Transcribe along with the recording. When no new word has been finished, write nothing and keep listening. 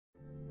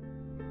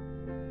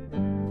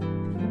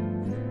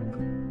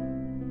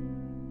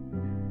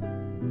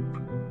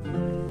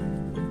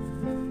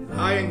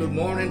and good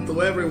morning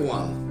to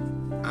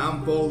everyone.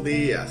 I'm Paul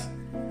Diaz,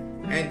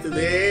 and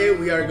today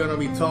we are going to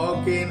be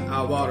talking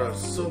about a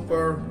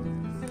super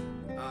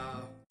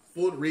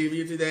food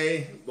review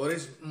today, but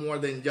it's more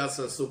than just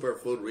a super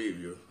food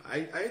review.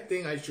 I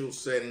think I should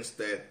say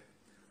instead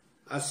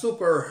a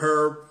super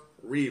herb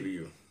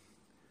review.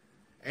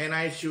 And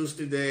I choose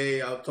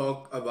today, I'll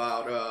talk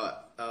about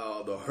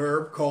the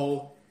herb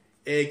called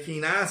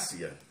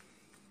Echinacea.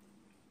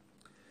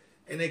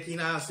 And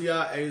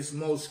Echinacea is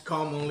most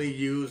commonly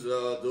used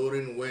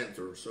during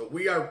winter. So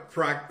we are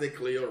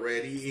practically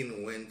already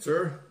in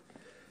winter.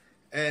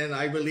 And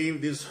I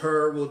believe this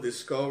herb was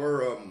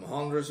discovered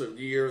hundreds of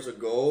years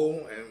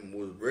ago and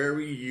was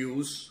very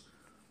used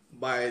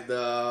by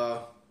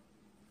the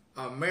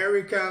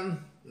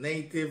American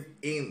native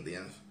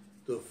Indians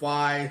to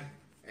fight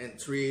and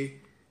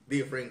treat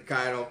different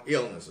kind of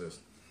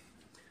illnesses.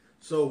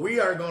 So we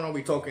are going to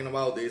be talking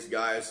about this,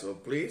 guys. So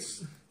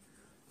please,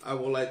 I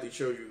would like to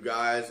show you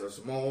guys a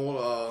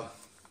small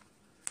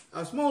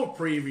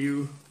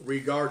preview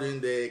regarding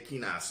the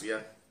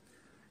Echinacea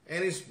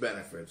and its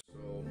benefits.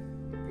 So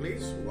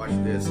please watch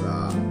this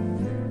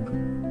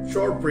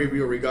short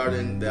preview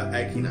regarding the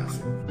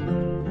Echinacea.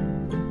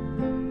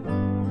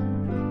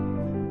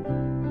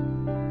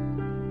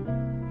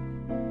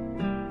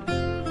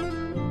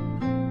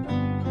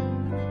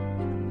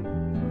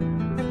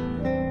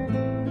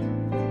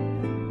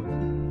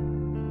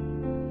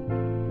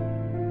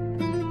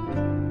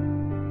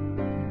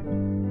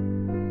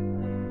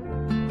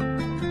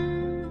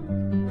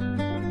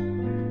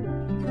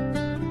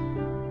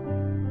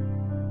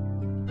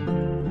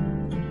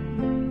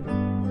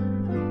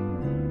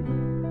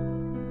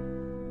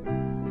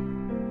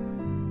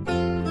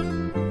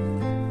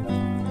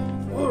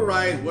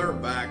 Alright, we're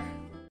back,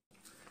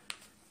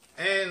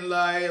 and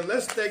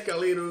let's take a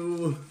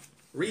little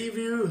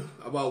review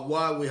about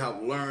what we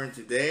have learned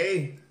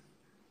today.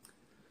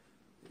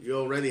 You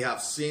already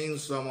have seen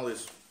some of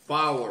these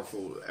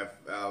powerful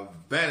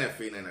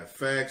benefits and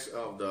effects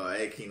of the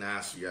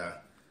Echinacea.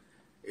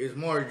 It's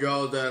more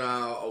just than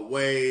a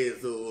way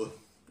to,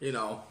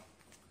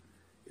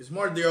 it's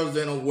more just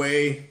than a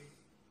way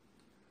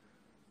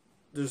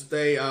to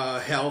stay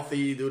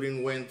healthy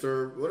during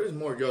winter, but it's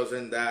more just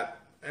than that.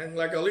 And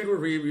like a little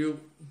review,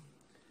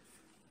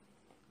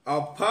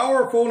 a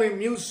powerful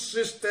immune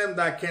system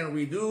that can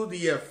reduce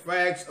the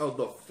effects of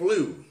the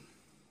flu.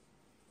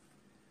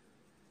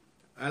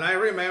 And I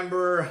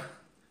remember,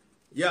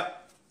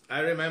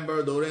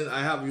 during,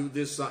 I have used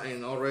this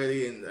sign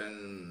already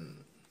in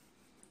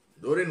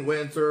during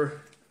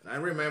winter. I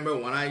remember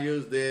when I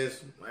use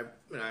this, I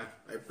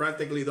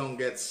practically don't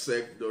get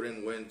sick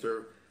during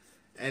winter.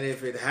 And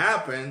if it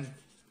happened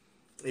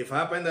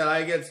that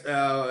I get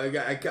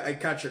I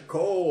catch a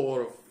cold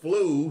or a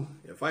flu,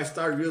 if I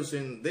start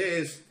using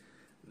this,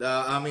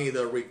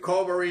 the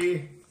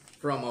recovery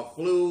from a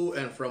flu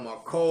and from a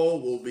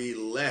cold will be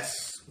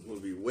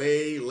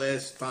way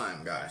less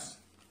time, guys.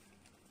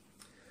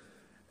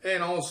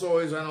 And also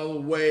is another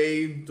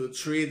way to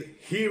treat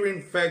ear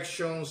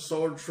infections,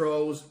 sore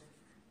throats,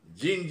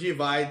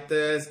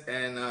 gingivitis,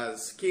 and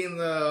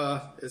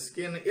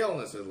skin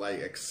illnesses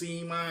like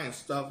eczema and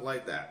stuff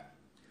like that.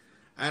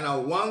 And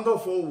a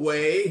wonderful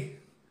way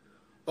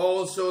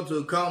also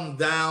to calm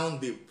down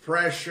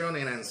depression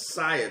and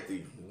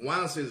anxiety.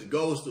 Once it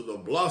goes to the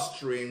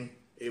bloodstream,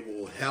 it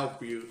will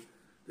help you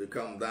to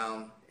calm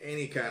down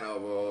any kind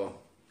of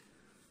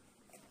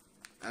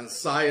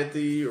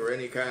anxiety or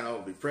any kind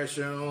of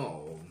depression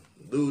or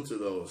due to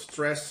the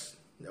stress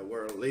that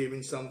we're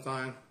living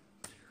sometimes.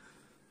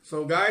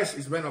 So guys,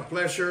 it's been a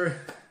pleasure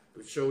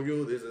to show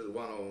you. This is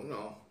one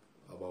of,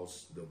 about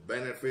the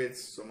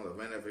benefits, some of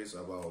the benefits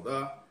about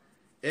the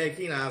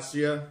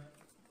Echinacea,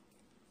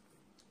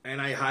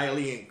 and I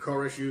highly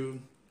encourage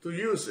you to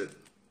use it.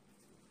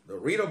 To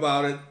read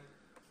about it,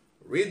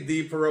 read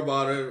deeper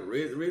about it,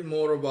 read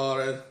more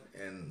about it,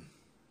 and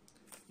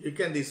you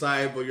can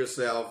decide for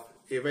yourself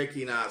if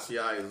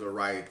Echinacea is the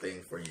right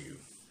thing for you.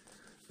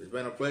 It's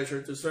been a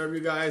pleasure to serve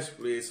you guys.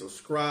 Please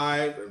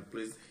subscribe and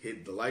please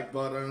hit the like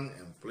button,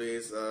 and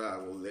please I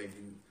will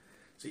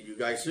see you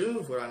guys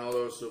soon for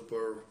another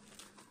super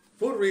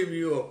food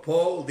review of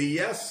Paul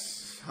Diaz.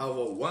 Have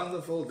a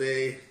wonderful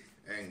day,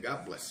 and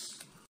God bless.